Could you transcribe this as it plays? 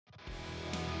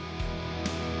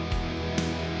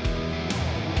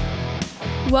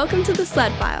Welcome to the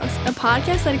Sled Files, a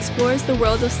podcast that explores the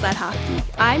world of sled hockey.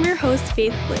 I'm your host,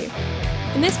 Faith Blue.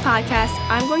 In this podcast,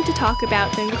 I'm going to talk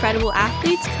about the incredible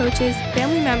athletes, coaches,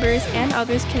 family members, and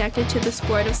others connected to the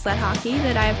sport of sled hockey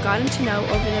that I have gotten to know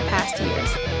over the past years.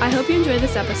 I hope you enjoy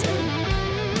this episode.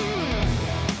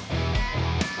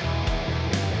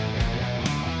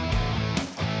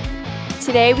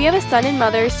 Today, we have a son and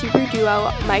mother super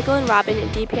duo, Michael and Robyn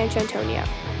DiPietrantonio.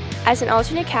 As an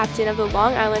alternate captain of the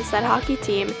Long Island sled hockey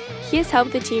team, he has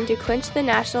helped the team to clinch the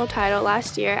national title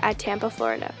last year at Tampa,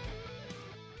 Florida.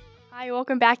 Hi,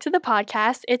 welcome back to the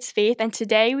podcast. It's Faith, and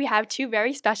today we have two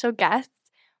very special guests,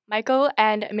 Michael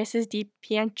and Mrs.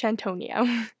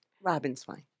 DiPietrantonio. Robyn's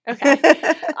fine. Okay.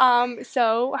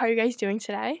 So how are you guys doing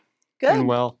today? Good. Doing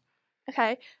well.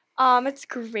 Okay. It's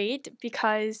great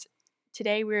because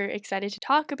today we're excited to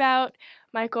talk about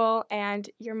Michael and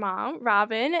your mom,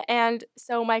 Robyn. And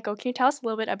so, Michael, can you tell us a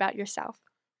little bit about yourself?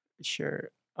 Sure.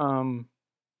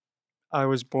 I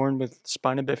was born with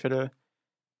spina bifida.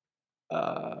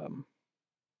 I've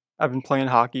been playing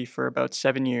hockey for about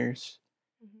 7 years.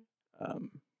 What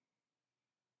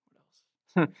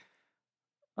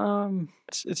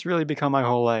else? It's really become my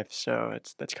whole life, so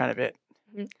that's kind of it.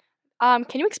 Can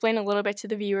you explain a little bit to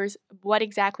the viewers what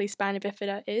exactly spina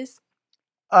bifida is?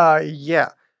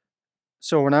 Yeah.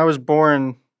 So when I was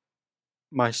born,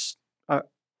 I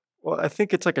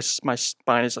think it's like my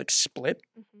spine is like split,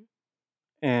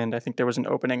 and I think there was an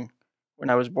opening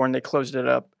when I was born. They closed it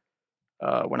up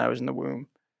when I was in the womb.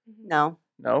 No.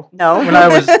 No. When I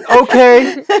was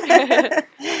okay.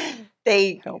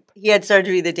 He had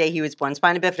surgery the day he was born.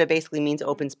 Spina bifida basically means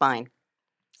open spine.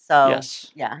 So Yes.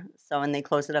 yeah. So when they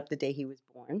closed it up the day he was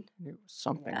born. It was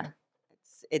something. Yeah.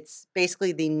 It's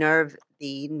basically the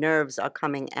nerves are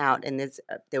coming out, and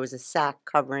there was a sac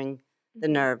covering the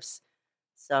nerves.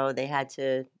 So they had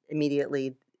to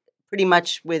immediately, pretty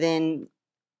much within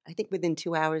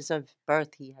 2 hours of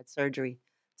birth, he had surgery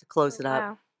to close it up.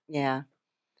 Wow. Yeah.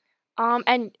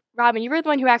 And Robyn, you were the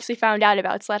one who actually found out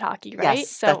about sled hockey, right?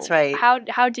 Yes, that's right.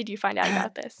 How did you find out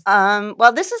about this?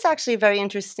 Well, this is actually a very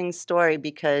interesting story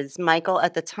because Michael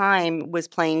at the time was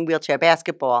playing wheelchair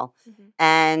basketball,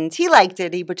 and he liked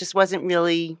it. He just wasn't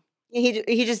really.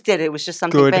 He just did it. It was just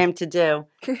something Good. for him to do.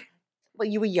 Well,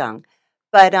 you were young,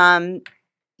 but I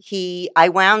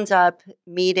wound up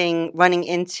running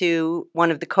into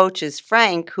one of the coaches,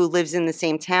 Frank, who lives in the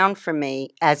same town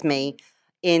as me.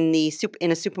 In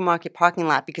a supermarket parking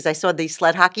lot because I saw the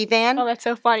sled hockey van. Oh, that's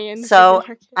so funny. So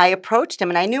I approached him,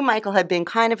 and I knew Michael had been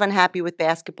kind of unhappy with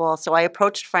basketball. So I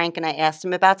approached Frank, and I asked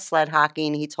him about sled hockey,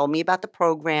 and he told me about the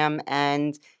program,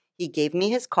 and he gave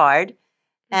me his card.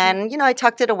 And, I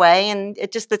tucked it away, and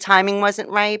the timing wasn't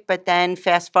right. But then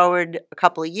fast forward a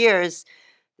couple of years,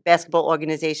 the basketball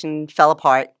organization fell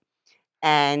apart.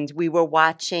 And we were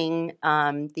watching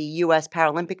the U.S.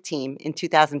 Paralympic team in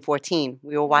 2014.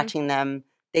 We were watching them.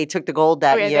 They took the gold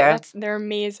that year. They're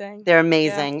amazing. They're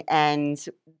amazing. Yeah. And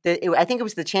I think it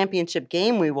was the championship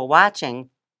game we were watching.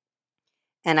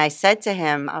 And I said to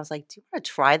him, I was like, do you want to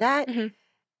try that?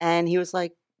 And he was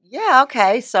like, yeah,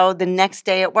 okay. So the next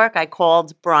day at work, I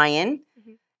called Brian.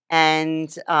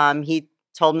 And he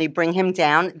told me bring him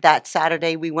down. That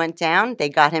Saturday we went down. They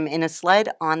got him in a sled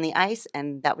on the ice.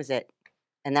 And that was it.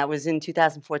 And that was in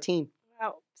 2014.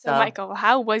 Wow. So, Michael,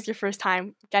 how was your first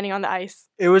time getting on the ice?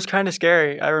 It was kind of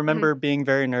scary. I remember being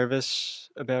very nervous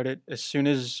about it. As soon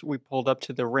as we pulled up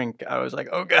to the rink, I was like,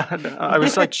 oh, God. I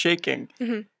was like shaking,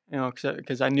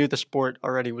 because I knew the sport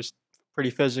already was pretty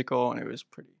physical, and it was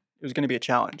going to be a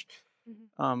challenge.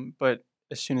 But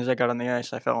as soon as I got on the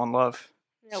ice, I fell in love.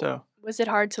 Yeah, So was it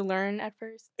hard to learn at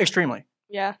first? Extremely.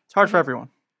 Yeah. It's hard for everyone.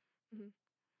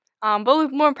 But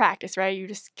with more practice, right? You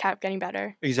just kept getting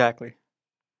better. Exactly.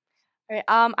 All right.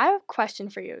 I have a question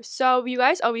for you. So you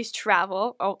guys always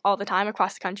travel all the time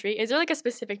across the country. Is there like a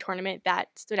specific tournament that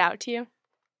stood out to you?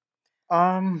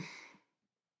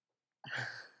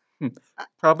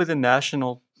 Probably the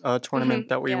national tournament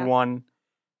that we won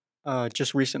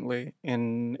just recently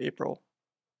in April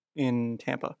in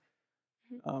Tampa.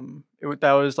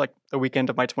 That was like the weekend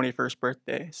of my 21st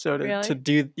birthday. So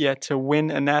to win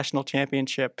a national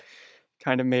championship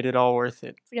kind of made it all worth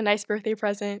it. It's like a nice birthday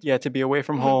present. Yeah, to be away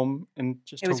from home and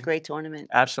it was a great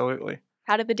tournament. Absolutely.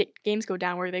 How did the games go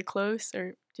down? Were they close,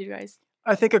 or did you guys?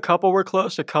 I think a couple were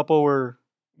close. A couple were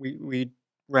we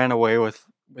ran away with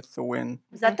the win.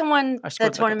 Was that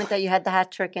the tournament that you had the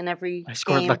hat trick in every I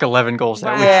scored game? like 11 goals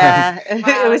that Yeah,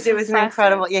 weekend. it was an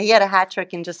incredible. Yeah, he had a hat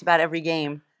trick in just about every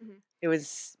game. It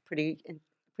was pretty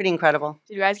incredible.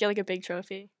 Did you guys get like a big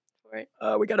trophy for it?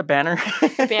 We got a banner.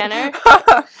 Banner?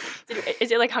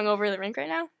 Is it like hung over the rink right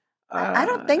now? I don't think I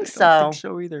don't think so.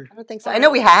 so either. I don't think so. I know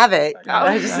we have it.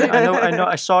 I know.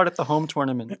 I saw it at the home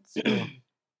tournament. So.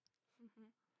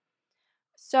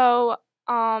 So,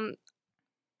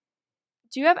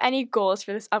 do you have any goals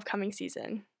for this upcoming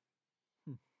season?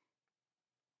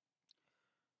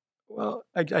 Well,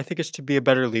 I think it's to be a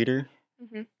better leader.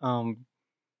 Mm-hmm.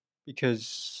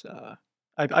 Because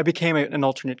I became an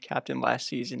alternate captain last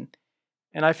season,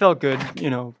 and I felt good,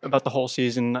 about the whole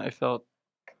season. I felt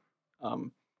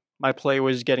my play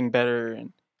was getting better,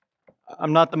 and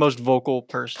I'm not the most vocal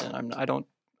person. I'm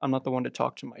not the one to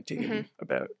talk to my team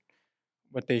about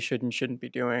what they should and shouldn't be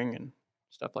doing and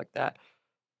stuff like that.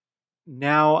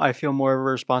 Now I feel more of a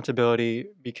responsibility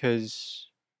because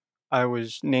I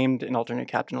was named an alternate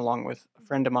captain along with a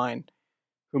friend of mine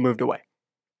who moved away.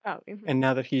 Oh. And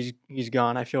now that he's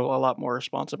gone, I feel a lot more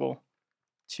responsible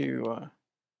to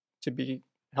be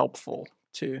helpful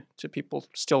to people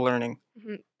still learning.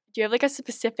 Do you have like a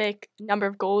specific number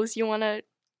of goals you want to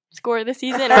score this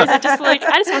season, or is it just like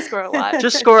I just want to score a lot?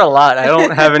 Just score a lot. I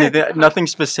don't have anything, nothing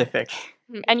specific.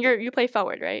 And you play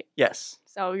forward, right? Yes.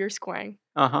 So you're scoring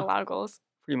a lot of goals.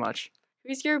 Pretty much.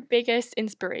 Who's your biggest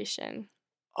inspiration?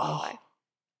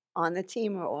 On the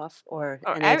team or off or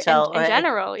NHL? In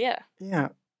general, yeah. Yeah.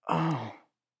 Oh,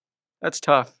 that's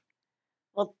tough.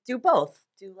 Well, do both.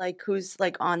 Do who's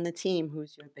on the team?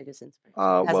 Who's your biggest inspiration?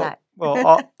 How's that?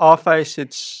 Well, off ice,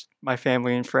 it's my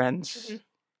family and friends.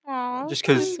 Aww, just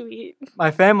because sweet.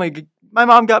 My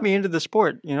mom got me into the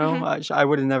sport. I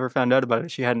would have never found out about it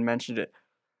if she hadn't mentioned it.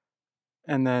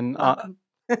 And then,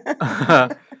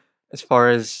 as far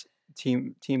as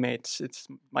teammates, it's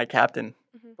my captain,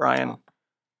 Brian,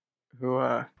 who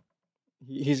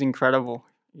he's incredible.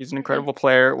 He's an incredible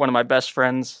player, one of my best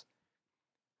friends.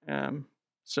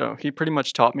 So he pretty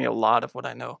much taught me a lot of what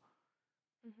I know.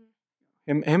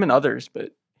 Him and others,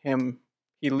 but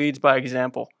he leads by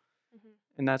example,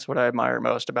 and that's what I admire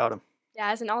most about him. Yeah,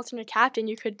 as an alternate captain,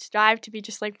 you could strive to be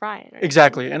just like Brian. Right?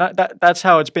 Exactly, and that's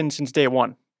how it's been since day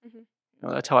one.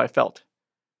 That's how I felt.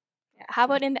 Yeah. How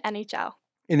about in the NHL?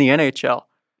 In the NHL?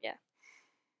 Yeah.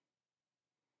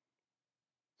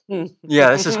 Yeah,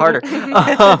 this is harder.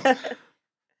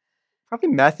 Probably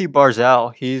Matthew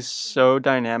Barzal. He's so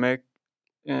dynamic.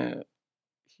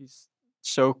 He's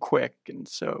so quick, and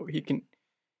so he can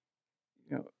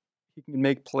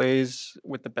make plays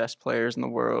with the best players in the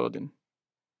world, and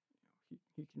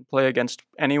he can play against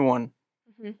anyone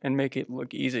and make it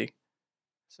look easy.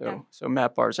 So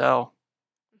Matt Barzal.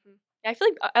 I feel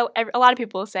like a lot of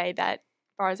people say that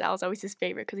Barzal is always his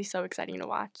favorite because he's so exciting to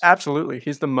watch. Absolutely,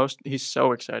 he's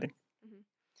so exciting.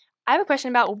 I have a question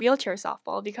about wheelchair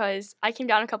softball because I came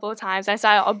down a couple of times and I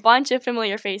saw a bunch of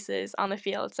familiar faces on the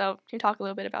field. So can you talk a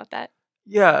little bit about that?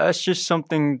 Yeah, that's just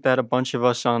something that a bunch of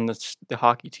us on the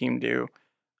hockey team do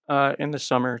in the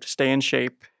summer to stay in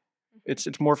shape.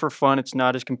 It's more for fun. It's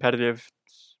not as competitive.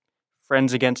 It's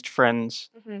friends against friends.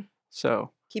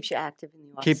 So keeps you active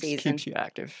in the off season. Keeps you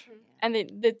active. And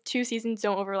the two seasons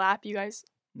don't overlap, you guys?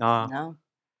 No.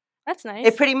 That's nice.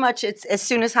 It pretty much, it's as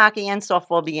soon as hockey ends,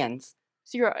 softball begins.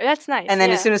 So that's nice. And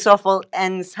then as soon as softball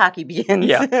ends, hockey begins.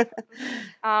 Yeah.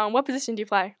 What position do you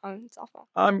play on softball?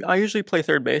 I usually play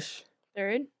third base.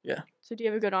 Third? Yeah. So do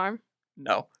you have a good arm?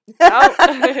 No.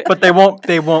 Oh. But they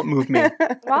won't move me.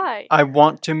 Why? I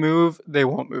want to move, they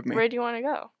won't move me. Where do you want to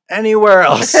go? Anywhere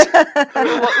else.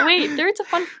 Wait, there's a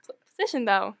fun position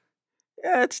though.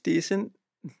 Yeah, it's decent.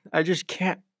 I just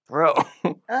can't throw.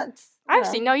 I've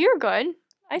seen. No, you're good.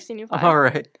 I've seen you play. All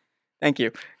right. Thank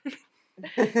you.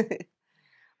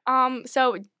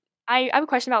 So I have a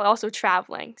question about also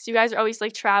traveling. So you guys are always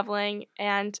traveling,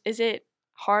 and is it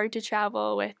hard to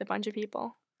travel with a bunch of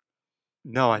people?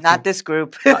 No, not this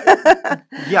group.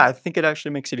 Yeah, I think it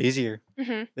actually makes it easier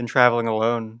than traveling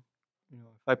alone.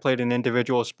 If I played an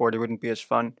individual sport, it wouldn't be as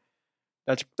fun.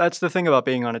 That's the thing about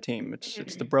being on a team.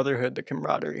 It's the brotherhood, the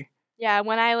camaraderie. Yeah,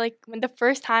 when the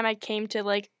first time I came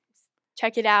to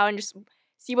check it out and just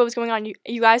see what was going on,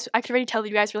 you guys, I could already tell that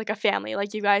you guys were a family.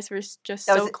 You guys were just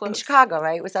so close. In Chicago,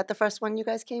 right? Was that the first one you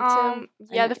guys came to?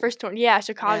 Yeah, the first tour. Yeah,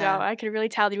 Chicago. Yeah. I could really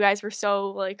tell that you guys were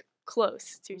so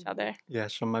close to each other. Yeah,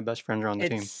 some of my best friends are on the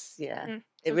team. Yeah,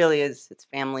 it really is. It's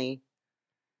family.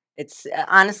 It's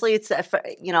honestly, it's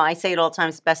I say it all the time.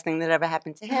 It's the best thing that ever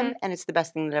happened to him, and it's the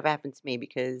best thing that ever happened to me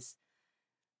because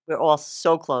we're all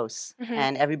so close,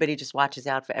 and everybody just watches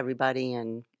out for everybody,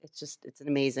 and it's an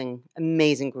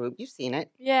amazing group. You've seen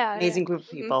it, amazing group of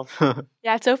people.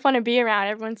 Yeah, it's so fun to be around.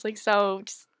 Everyone's so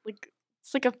just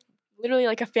it's literally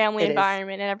a family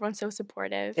environment, and everyone's so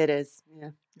supportive. It is, yeah.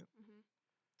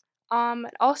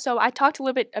 Also, I talked a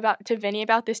little bit to Vinny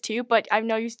about this too, but I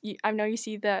know you've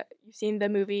seen the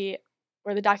movie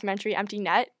or the documentary Empty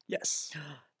Net. Yes.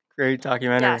 Great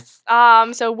documentary. Yes.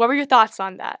 So what were your thoughts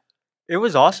on that? It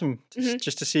was awesome Mhm.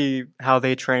 just to see how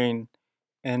they train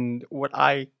and what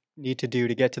I need to do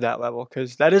to get to that level,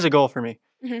 because that is a goal for me.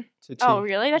 Mhm. To- Oh,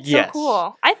 really? That's yes. so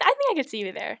cool. I think I could see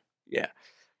you there. Yeah.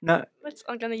 Not Let's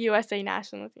like on the USA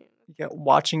national team. yeah,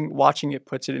 watching it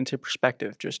puts it into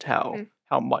perspective just Mhm.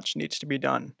 how much needs to be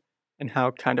done and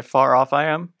how kind of far off I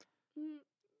am, Mm,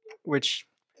 which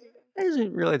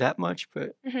isn't really that much,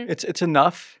 but Mhm. it's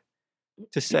enough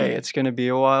to say it's going to be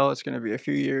a while, it's going to be a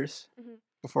few years Mhm.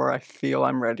 before I feel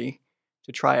I'm ready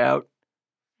to try out.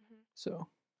 Mhm. So,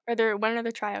 When are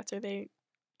the tryouts? Are they?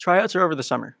 tryouts are over the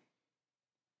summer.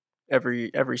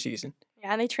 Every season.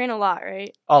 Yeah, and they train a lot,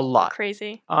 right? A lot.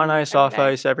 Crazy. On ice, Every off day.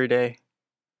 ice, every day.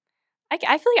 I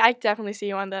feel like I definitely see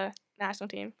you on the national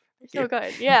team. You're so you.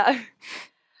 good. Yeah.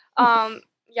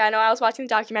 Yeah, no, I was watching the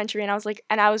documentary and I was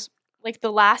like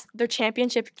their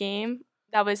championship game,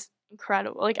 that was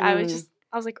incredible. Like I was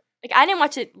like I didn't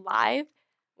watch it live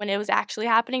when it was actually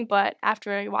happening, but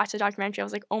after I watched the documentary, I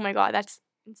was like, oh my God, that's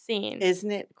insane.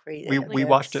 Isn't it crazy? We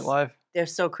watched it live. They're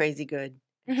so crazy good.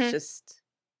 Mhm. It's just,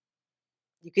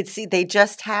 you could see they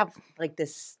just have like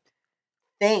this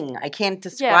thing. I can't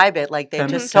describe it. Like they're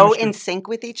just so chemistry. in sync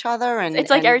with each other, and It's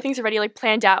like and- everything's already like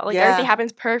planned out. Like Yeah. everything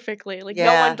happens perfectly. Like no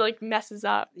Yeah. one like messes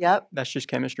up. Yep, That's just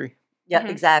chemistry. yep, Mhm.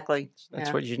 exactly. That's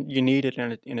Yeah. what you need it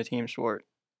in a team sport.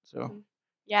 So Mhm.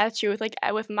 Yeah, that's true. With like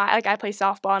with my I play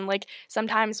softball, and like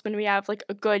sometimes when we have like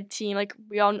a good team, like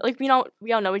we all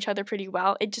know each other pretty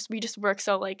well. We just work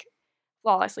so like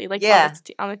flawlessly, like Yeah.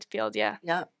 on the field. Yeah.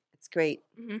 Yep, it's great.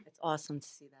 Mhm. It's awesome to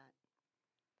see that.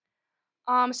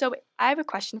 So I have a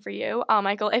question for you,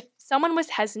 Michael. If someone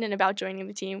was hesitant about joining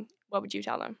the team, what would you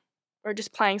tell them, or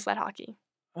just playing sled hockey?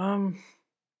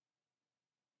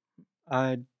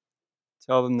 I'd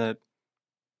tell them that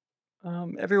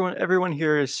everyone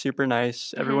here is super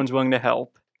nice. Everyone's willing to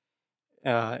help,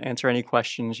 answer any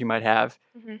questions you might have,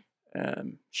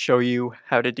 show you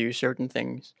how to do certain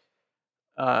things.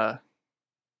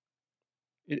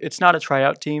 It's not a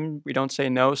tryout team. We don't say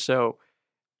no, so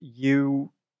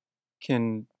you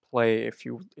can play if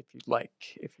you'd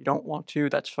like. If you don't want to,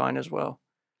 that's fine as well.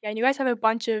 Yeah, and you guys have a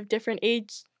bunch of different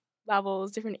age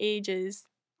levels, different ages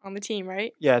on the team,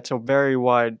 right? Yeah, it's a very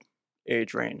wide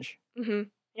age range. Mm-hmm.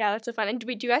 Yeah, that's so fun. And do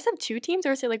you guys have two teams,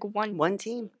 or is it like one? One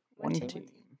team. One team.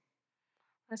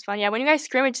 That's fun. Yeah, when you guys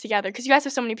scrimmage together, because you guys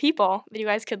have so many people that you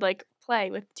guys could like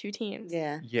play with two teams.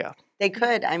 Yeah, Yeah. they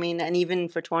could. I mean, and even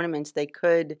for tournaments, they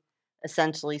could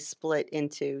essentially split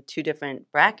into two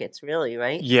different brackets. Really,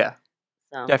 right? Yeah.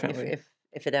 So definitely.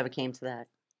 If it ever came to that.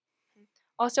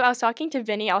 Also, I was talking to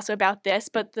Vinny also about this,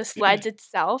 but the sleds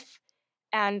itself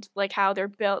and like how they're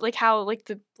built, like how like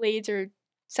the blades are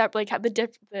separate, like how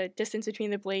the distance between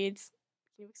the blades.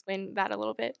 Can you explain that a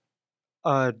little bit?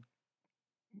 I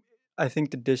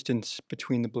think the distance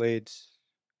between the blades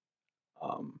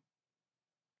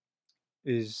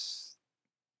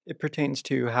it pertains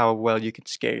to how well you can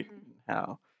skate,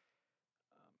 how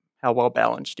well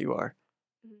balanced you are.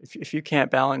 If you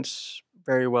can't balance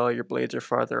very well, your blades are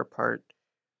farther apart,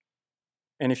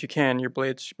 and if you can, your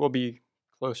blades will be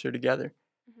closer together.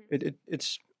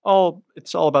 It's all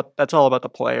about the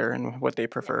player and what they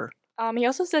prefer. He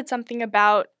also said something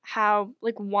about how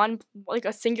like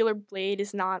a singular blade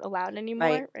is not allowed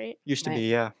anymore, right? Used to Right.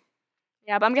 be, yeah.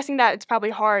 Yeah, but I'm guessing that it's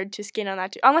probably hard to skate on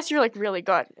that too, unless you're like really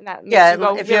good. And that makes Yeah, you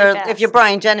go if really you're fast.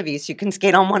 Brian Genovese, you can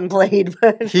skate on one blade.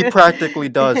 But He practically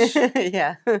does.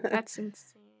 Yeah. That's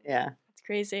insane. Yeah. That's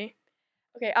crazy.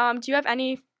 Okay, do you have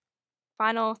any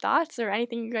final thoughts or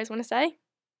anything you guys want to say?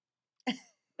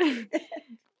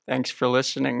 Thanks for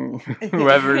listening,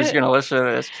 whoever is going to listen to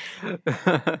this. Yeah,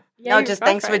 No, you're just rough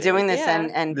thanks for riders, doing this yeah.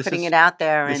 and This putting is- it out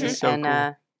there. this And is so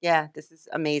cool. Yeah, this is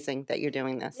amazing that you're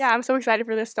doing this. Yeah, I'm so excited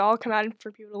for this to all come out and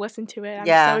for people to listen to it. I'm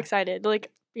Yeah. so excited,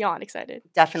 like beyond excited.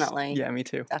 Definitely. Yeah, me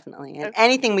too. Definitely. And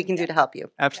anything we can do to help you.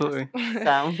 Absolutely.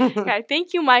 So Okay,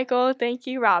 thank you, Michael. Thank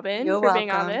you, Robyn, You're for being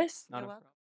on welcome. this. Not a problem.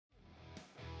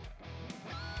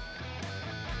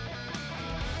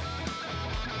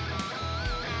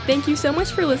 Thank you so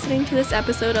much for listening to this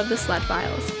episode of the Sled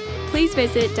Files. Please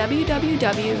visit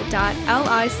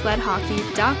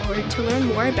www.lisledhockey.org to learn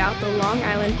more about the Long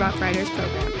Island Rough Riders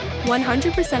program.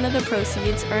 100% of the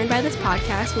proceeds earned by this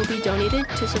podcast will be donated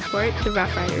to support the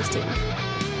Rough Riders team.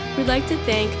 We'd like to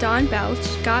thank Don Belch,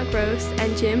 Scott Gross,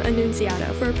 and Jim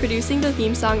Annunziato for producing the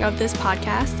theme song of this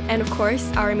podcast, and of course,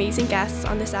 our amazing guests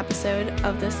on this episode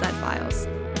of the Sled Files.